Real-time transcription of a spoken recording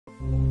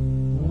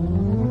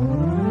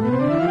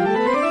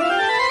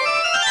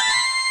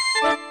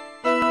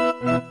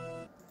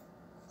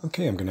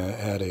Okay, I'm going to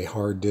add a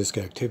hard disk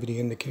activity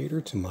indicator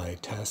to my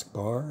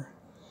taskbar.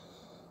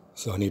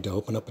 So I need to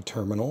open up a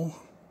terminal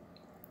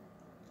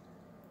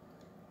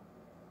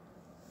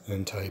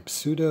and type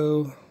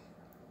sudo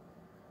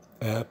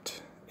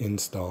apt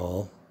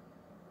install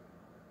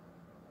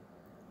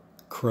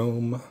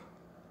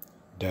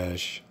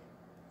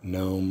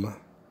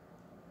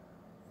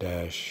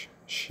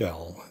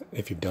chrome-gnome-shell.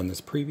 If you've done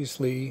this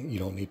previously, you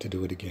don't need to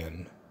do it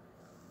again.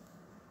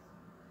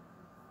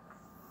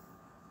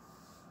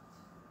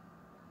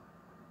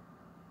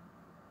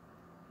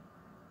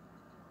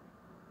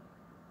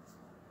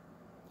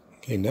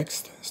 Okay,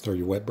 next, start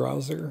your web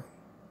browser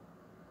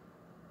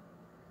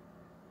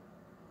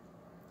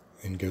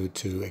and go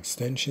to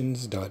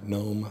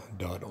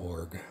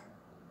extensions.gnome.org.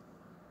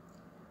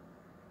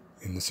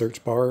 In the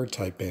search bar,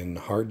 type in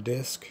hard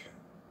disk,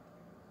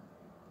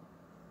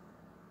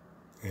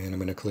 and I'm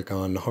going to click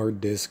on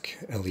hard disk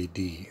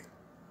LED.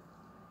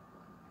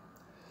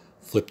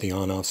 Flip the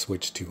on-off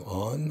switch to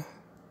on,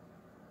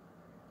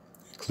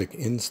 click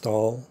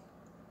install.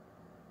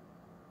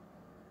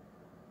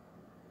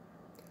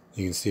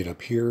 You can see it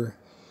up here.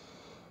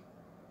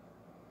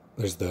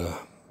 There's the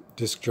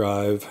disk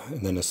drive,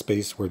 and then a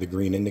space where the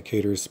green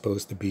indicator is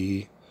supposed to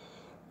be,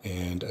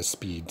 and a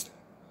speed.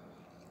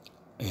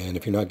 And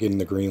if you're not getting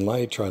the green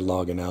light, try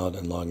logging out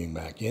and logging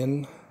back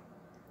in.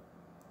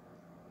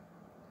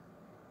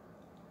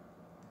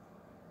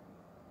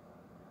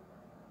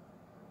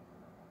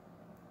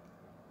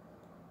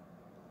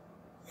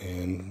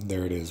 And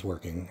there it is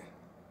working.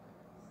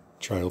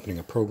 Try opening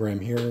a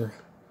program here,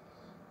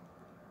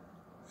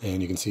 and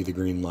you can see the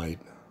green light.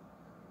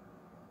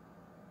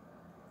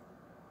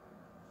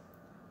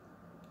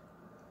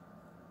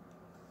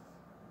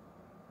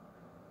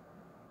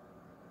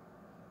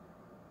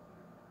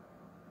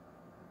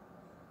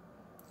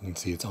 You can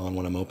see it's on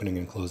when I'm opening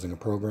and closing a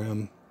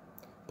program.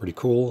 Pretty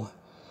cool.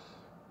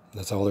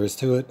 That's all there is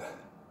to it.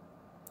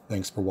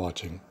 Thanks for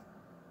watching.